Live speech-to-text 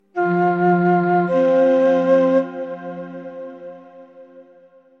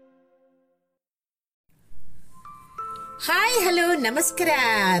ನಮಸ್ಕಾರ.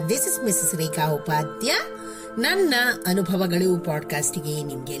 This is Mrs ರೇಖಾ ಉಪಾಧ್ಯ. ನನ್ನ ಅನುಭವಗಳು ಪಾಡ್ಕಾಸ್ಟ್ಗೆ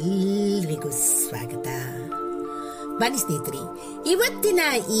ನಿಮ್ಗೆಲ್ಲರಿಗೂ ಸ್ವಾಗತ. ಬನ್ನಿ ಸ್ನೇಹಿತರೆ, ಇವತ್ತಿನ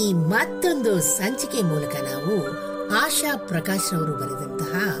ಈ ಮತ್ತೊಂದು ಸಂಚಿಕೆ ಮೂಲಕ ನಾವು ಆಶಾ ಪ್ರಕಾಶ್ ಅವರು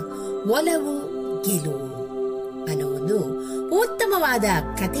ಬರೆದಂತಹ ಒಲವು ಗೆಲುವು ಅನ್ನೋ ಒಂದು ಉತ್ತಮವಾದ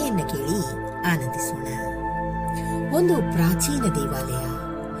ಕಥೆಯನ್ನು ಕೇಳಿ ಆನಂದಿಸೋಣ. ಒಂದು ಪ್ರಾಚೀನ ದೇವಾಲಯ.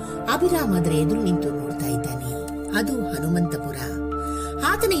 ಅಭಿರಾಮ್ ಅದರ ಎದುರು ನಿಂತು ನೋಡ್ತಾ ಇದ್ದಾನೆ. ಅದು ಹನುಮಂತಪುರ.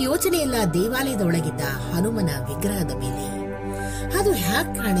 ಆತನ ಯೋಚನೆ ಎಲ್ಲ ದೇವಾಲಯದ ಒಳಗಿದ್ದ ಹನುಮನ ವಿಗ್ರಹದ ಮೇಲೆ. ಅದು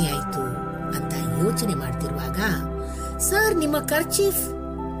ಹ್ಯಾಕ್ ಕಾಣೆಯಾಯ್ತು ಅಂತ ಯೋಚನೆ ಮಾಡ್ತಿರುವಾಗ, ಸರ್ ನಿಮ್ಮ ಕರ್ಚೀಫ್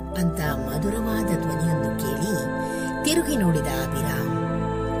ಅಂತ ಮಧುರವಾದ ಧ್ವನಿಯೊಂದು ಕೇಳಿ ತಿರುಗಿ ನೋಡಿದ ಅಭಿರಾಮ್.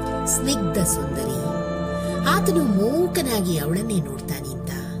 ಸ್ನಿಗ್ಧ ಸುಂದರಿ. ಆತನು ಮೂಕನಾಗಿ ಅವಳನ್ನೇ ನೋಡ್ತಾ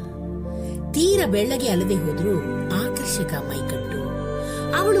ನಿಂತ. ತೀರ ಬೆಳ್ಳಗೆ ಅಲ್ಲದೆ ಹೋದ್ರೂ ಆಕರ್ಷಕ ಮೈಕಟ್ಟು.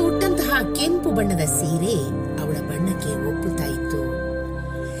 ಅವಳು ಉಟ್ಟಂತಹ ಕೆಂಪು ಬಣ್ಣದ ಸೀರೆ ಅವಳ ಬಣ್ಣಕ್ಕೆ ಒಪ್ಪುತ್ತಾ ಇತ್ತು.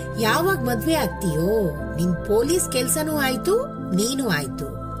 ಯಾವಾಗ ಮದ್ವೆ ಆಗ್ತೀಯೋ? ನಿನ್ ಪೊಲೀಸ್ ಕೆಲ್ಸನೂ ಆಯ್ತು, ನೀನು ಆಯ್ತು.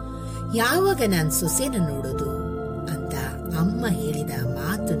 ಯಾವಾಗ ನಾನ್ ಸೊಸೆನ ನೋಡೋದು ಅಂತ ಅಮ್ಮ ಹೇಳಿದ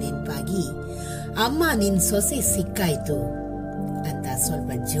ಮಾತು ನೆನಪಾಗಿ, ಅಮ್ಮ ನಿನ್ ಸೊಸೆ ಸಿಕ್ಕಾಯ್ತು ಅಂತ ಸ್ವಲ್ಪ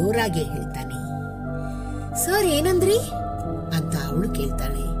ಜೋರಾಗಿ ಹೇಳ್ತಾನೆ. ಸರ್ ಏನಂದ್ರಿ ಅಂತ ಅವಳು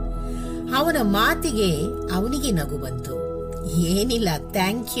ಕೇಳ್ತಾಳೆ. ಅವನ ಮಾತಿಗೆ ಅವನಿಗೆ ನಗು ಬಂತು. ಏನಿಲ್ಲ,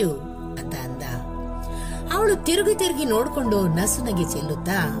 ಥ್ಯಾಂಕ್ ಯು ಅಂತ ಅಂದ. ಅವಳು ತಿರುಗಿ ನೋಡ್ಕೊಂಡು ನಸುನಗೆ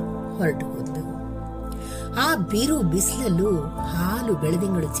ಚೆಲ್ಲುತ್ತಾ ಹೊರಟು ಹೋದ್ಲು. ಆ ಬಿರು ಬಿಸಿಲಲ್ಲೂ ಹಾಲು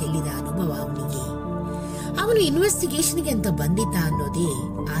ಬೆಳದಿಂಗಳು ಚೆಲ್ಲಿದ ಅನುಭವ ಅವನಿಗೆ. ಅವನು ಇನ್ವೆಸ್ಟಿಗೇಷನ್ಗೆ ಅಂತ ಬಂದಿದ್ದ ಅನ್ನೋದೇ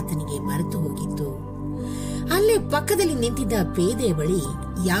ಆತನಿಗೆ ಮರೆತು ಹೋಗಿತ್ತು. ಅಲ್ಲೇ ಪಕ್ಕದಲ್ಲಿ ನಿಂತಿದ್ದ ಪೇದೆ ಬಳಿ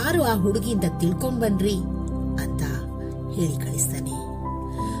ಯಾರು ಆ ಹುಡುಗಿಯಿಂದ ತಿಳ್ಕೊಂಡ್ಬನ್ರಿ ಅಂತ ಹೇಳಿ ಕಳಿಸ್ತಾನೆ.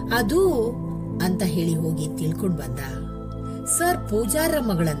 ಅದು ಅಂತ ಹೇಳಿ ಹೋಗಿ ತಿಳ್ಕೊಂಡ್ ಬಂದ. ಸರ್ ಪೂಜಾರ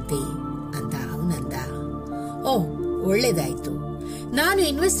ಮಗಳಂತೆ ಅಂತ ಅವನಂದ. ಓಹ್, ಒಳ್ಳೇದಾಯ್ತು. ನಾನು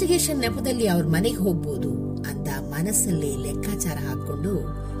ಇನ್ವೆಸ್ಟಿಗೇಷನ್ ನೆಪದಲ್ಲಿ ಅವ್ರ ಮನೆಗೆ ಹೋಗ್ಬೋದು ಅಂತ ಮನಸ್ಸಲ್ಲಿ ಲೆಕ್ಕಾಚಾರ ಹಾಕೊಂಡು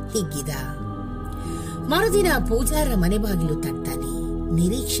ಹಿಗ್ಗಿದ. ಮರುದಿನ ಪೂಜಾರ ಮನೆ ಬಾಗಿಲು ತಟ್ಟಾನೆ.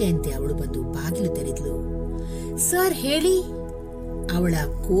 ನಿರೀಕ್ಷೆಯಂತೆ ಅವಳು ಬಂದು ಬಾಗಿಲು ತೆರೆದ್ಲು. ಸರ್ ಹೇಳಿ. ಅವಳ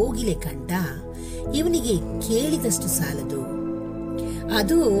ಕೋಗಿಲೆ ಕಂಠ ಇವನಿಗೆ ಕೇಳಿದಷ್ಟು ಸಾಲದು.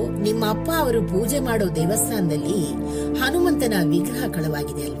 ಅದು ನಿಮ್ಮ ಅಪ್ಪ ಅವರು ಪೂಜೆ ಮಾಡೋ ದೇವಸ್ಥಾನದಲ್ಲಿ ಹನುಮಂತನ ವಿಗ್ರಹ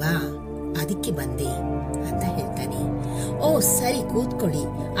ಕಳವಾಗಿದೆ ಅಲ್ವಾ, ಅದಕ್ಕೆ ಬಂದೆ ಅಂತ ಹೇಳ್ತಾನೆ. ಓ ಸರಿ, ಕೂತ್ಕೊಳ್ಳಿ,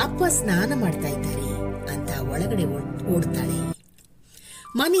 ಅಪ್ಪ ಸ್ನಾನ ಮಾಡ್ತಾ ಇದ್ದಾರೆ ಅಂತ ಒಳಗಡೆ ಓಡ್ತಾಳೆ.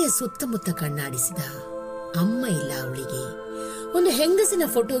 ಮನೆಯ ಸುತ್ತಮುತ್ತ ಕಣ್ಣಾಡಿಸಿದ. ಅಮ್ಮ ಇಲ್ಲ ಅವಳಿಗೆ. ಒಂದು ಹೆಂಗಸಿನ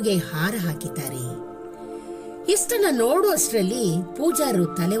ಫೋಟೋಗೆ ಹಾರ ಹಾಕಿದ್ದಾರೆ. ಇಷ್ಟನ್ನ ನೋಡುವಷ್ಟರಲ್ಲಿ ಪೂಜಾರು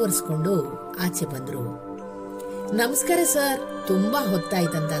ತಲೆ ಒರೆಸ್ಕೊಂಡು ಆಚೆ ಬಂದ್ರು. ನಮಸ್ಕಾರ ಸರ್, ತುಂಬಾ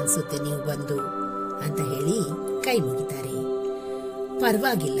ಹೊತ್ತಾಯ್ತಂತ ಅನ್ಸುತ್ತೆ ನೀವು ಬಂದು ಅಂತ ಹೇಳಿ ಕೈ ಮುಗಿತಾರೆ.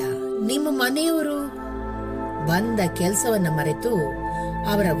 ಪರವಾಗಿಲ್ಲ, ನಿಮ್ಮ ಮನೆಯವರು ಬಂದ ಕೆಲಸವನ್ನ ಮರೆತು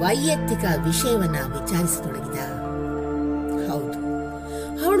ಅವರ ವೈಯಕ್ತಿಕ ವಿಷಯವನ್ನ ವಿಚಾರಿಸತೊಡಗಿದ. ಹೌದು,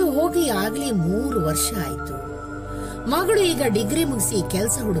 ಅವಳು ಹೋಗಿ ಆಗ್ಲೇ 3 ವರ್ಷ ಆಯ್ತು. ಮಗಳು ಈಗ ಡಿಗ್ರಿ ಮುಗಿಸಿ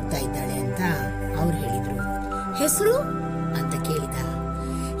ಕೆಲಸ ಹುಡುಕ್ತಾ ಇದ್ದಾಳೆ ಅಂತ ಅವ್ರು ಹೇಳಿದ್ರು. ಹೆಸರು ಅಂತ ಕೇಳಿದ.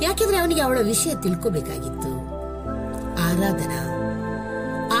 ಯಾಕೆಂದ್ರೆ ಅವನಿಗೆ ಅವಳ ವಿಷಯ ತಿಳ್ಕೋಬೇಕಾಗಿತ್ತು.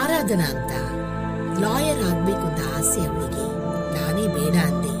 ಆರಾಧನಾ ಅಂತ. ಲಾಯರ್ ಆಗ್ಬೇಕು ಅಂತ ಆಸೆ ಅವಳಿಗೆ. ನಾನೇ ಬೇಡ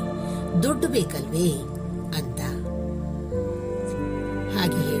ಅಂದೆ, ದುಡ್ಡು ಬೇಕಲ್ವೇ ಅಂತ.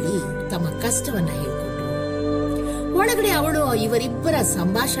 ಹಾಗೆ ಹೇಳಿ ತಮ್ಮ ಕಷ್ಟವನ್ನ ಹೇಳ್ಕೊಂಡ್ರು. ಒಳಗಡೆ ಅವಳು ಇವರಿಬ್ಬರ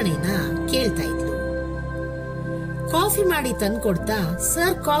ಸಂಭಾಷಣೆಯನ್ನ ಕೇಳ್ತಾ ಇದ್ಲು. ಕಾಫಿ ಮಾಡಿ ತಂದ್ಕೊಡ್ತಾ,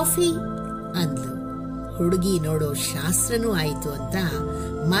 ಸರ್ ಕಾಫಿ ಅಂದ್ಲು. ಹುಡುಗಿ ನೋಡೋ ಶಾಸ್ತ್ರನೂ ಆಯ್ತು ಅಂತ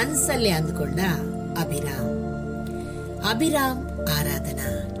ಮನ್ಸಲ್ಲೇ ಅಂದ್ಕೊಂಡ ಅಭಿರಾಮ್ ಆರಾಧನಾ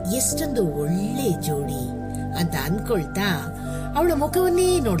ಎಷ್ಟೊಂದು ಒಳ್ಳೆ ಜೋಡಿ ಅಂತ ಅನ್ಕೊಳ್ತಾ ಅವಳ ಮುಖವನ್ನೇ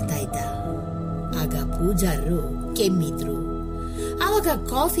ನೋಡ್ತಾ ಇದ್ದ. ಆಗ ಪೂಜಾರರು ಕೆಮ್ಮಿದ್ರು. ಆವಾಗ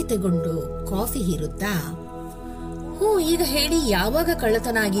ಕಾಫಿ ತಗೊಂಡು ಕಾಫಿ ಹೀರುತ್ತಾ, ಈಗ ಹೇಳಿ, ಯಾವಾಗ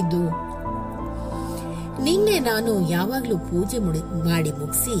ಕಳ್ಳತನ ಆಗಿದ್ದು? ನಿನ್ನೆ ನಾನು ಯಾವಾಗ್ಲೂ ಪೂಜೆ ಮಾಡಿ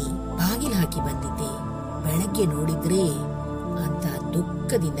ಮುಗಿಸಿ ಬಾಗಿಲು ಹಾಕಿ ಬಂದಿದ್ದೆ. ಬೆಳಗ್ಗೆ ನೋಡಿದ್ರೆ ಅಂತ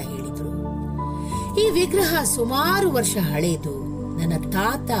ದುಃಖದಿಂದ ಹೇಳಿದ್ರು. ಈ ವಿಗ್ರಹ ಸುಮಾರು ವರ್ಷ ಹಳೇದು, ನನ್ನ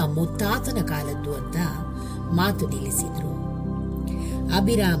ತಾತ ಮುತ್ತಾತನ ಕಾಲದ್ದು ಅಂತ ಮಾತು ನಿಲ್ಲಿಸಿದ್ರು.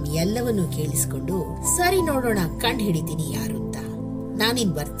 ಅಭಿರಾಮ್ ಎಲ್ಲವನ್ನೂ ಕೇಳಿಸಿಕೊಂಡು, ಸರಿ ನೋಡೋಣ, ಕಂಡು ಹಿಡಿತೀನಿ ಯಾರು ಅಂತ,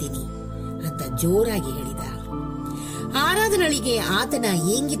 ನಾನಿನ್ ಬರ್ತೀನಿ ಅಂತ ಜೋರಾಗಿ ಹೇಳಿದ. ಆರಾಧನಳಿಗೆ ಆತನ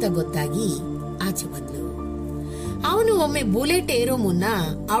ಇಂಗಿತ ಗೊತ್ತಾಗಿ ಆಚೆ ಬಂದ್ಲು. ಅವನು ಒಮ್ಮೆ ಬುಲೆಟ್ ಏರೋ ಮುನ್ನ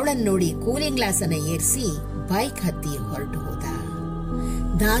ಅವಳನ್ನು ನೋಡಿ ಕೂಲಿಂಗ್ ಗ್ಲಾಸ್ ಅನ್ನ ಏರಿಸಿ ಬೈಕ್ ಹತ್ತಿ ಹೊರಟು ಹೋದ.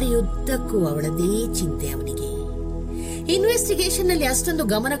 ದಾರಿಯುದ್ದಕ್ಕೂ ಅವಳದೇ ಚಿಂತೆ ಅವನಿಗೆ. ಇನ್ವೆಸ್ಟಿಗೇಷನ್ ನಲ್ಲಿ ಅಷ್ಟೊಂದು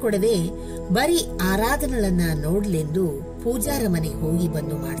ಗಮನ ಕೊಡದೆ ಬರೀ ಆರಾಧನಳನ್ನ ನೋಡ್ಲೆಂದು ಪೂಜಾರ ಮನೆಗೆ ಹೋಗಿ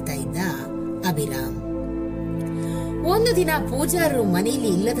ಬಂದು ಮಾಡ್ತಾ ಇದ್ದ ಅಭಿರಾಮ್. ಒಂದು ದಿನ ಪೂಜಾರರು ಮನೆಯಲ್ಲಿ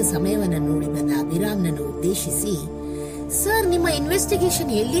ಇಲ್ಲದ ಸಮಯವನ್ನು ನೋಡಿ ಬಂದ ಅಭಿರಾಮ್ನನ್ನು ಉದ್ದೇಶಿಸಿ, ಸರ್, ನಿಮ್ಮ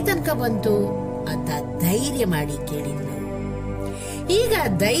ಇನ್ವೆಸ್ಟಿಗೇಷನ್ ಎಲ್ಲಿ ತನಕ ಬಂತು ಅಂತ ಧೈರ್ಯ ಮಾಡಿ ಕೇಳಿದ್ನು. ಈಗ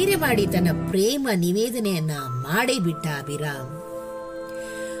ಧೈರ್ಯ ಮಾಡಿ ತನ್ನ ಪ್ರೇಮ ನಿವೇದನೆಯನ್ನ ಮಾಡೇ ಬಿಟ್ಟ ಅಭಿರಾಮ್.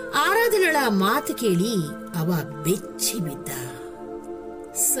 ಆರಾಧನಳ ಮಾತು ಕೇಳಿ ಅವ ಬೆಚ್ಚಿ ಬಿದ್ದ.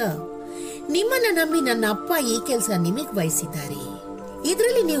 ಸರ್, ನಿಮ್ಮನ್ನ ನಂಬಿ ನನ್ನ ಅಪ್ಪ ಈ ಕೆಲಸ ನಿಮಗ್ ವಹಿಸಿದ್ದಾರೆ.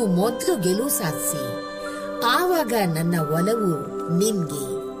 ಇದರಲ್ಲಿ ನೀವು ಮೊದಲು ಗೆಲುವು ಸಾಧಿಸಿ, ಆವಾಗ ನನ್ನ ಒಲವು ನಿಮ್ಗೆ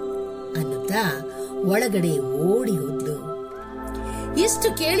ಅನ್ನುತ್ತಾ ಒಳಗಡೆ ಓಡಿ ಹೋದ್ಲು. ಇಷ್ಟು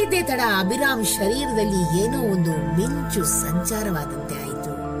ಕೇಳಿದ್ದೇ ತಡ ಅಭಿರಾಮ್ ಶರೀರದಲ್ಲಿ ಏನೋ ಒಂದು ಮಿಂಚು ಸಂಚಾರವಾದಂತೆ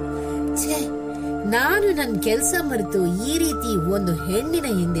ಆಯಿತು. ಛೇ, ನಾನು ನನ್ನ ಕೆಲಸ ಮರೆತು ಈ ರೀತಿ ಒಂದು ಹೆಣ್ಣಿನ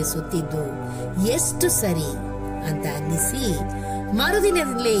ಹಿಂದೆ ಸುತ್ತಿದ್ದು ಎಷ್ಟು ಸರಿ ಅಂತ ಅನ್ನಿಸಿ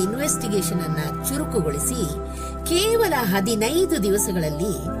ಮರುದಿನದಲ್ಲೇ ಇನ್ವೆಸ್ಟಿಗೇಷನ್ ಅನ್ನ ಚುರುಕುಗೊಳಿಸಿ ಕೇವಲ 15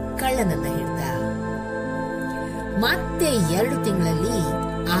 ದಿವಸಗಳಲ್ಲಿ ಕಳ್ಳನನ್ನ ಹಿಡಿದ. ಮತ್ತೆ 2 ತಿಂಗಳಲ್ಲಿ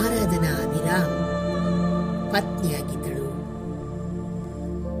ಆರಾಧನಾ ಅಭಿರಾಮ್ ಪತ್ನಿಯಾಗಿದ್ದಳು.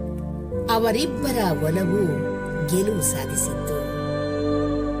 ಅವರಿಬ್ಬರ ಒಲವು ಗೆಲುವು ಸಾಧಿಸಿತ್ತು.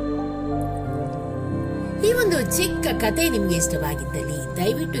 ಈ ಒಂದು ಚಿಕ್ಕ ಕತೆ ನಿಮ್ಗೆ ಇಷ್ಟವಾಗಿದ್ದಲ್ಲಿ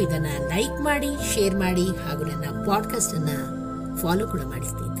ದಯವಿಟ್ಟು ಇದನ್ನ ಲೈಕ್ ಮಾಡಿ, ಶೇರ್ ಮಾಡಿ ಹಾಗೂ ನನ್ನ ಪಾಡ್ಕಾಸ್ಟ್ ಅನ್ನ ಫಾಲೋ ಕೂಡ ಮಾಡಿ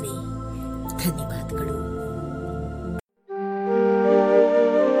ಸ್ನೇಹಿತರೆ. ಧನ್ಯವಾದಗಳು.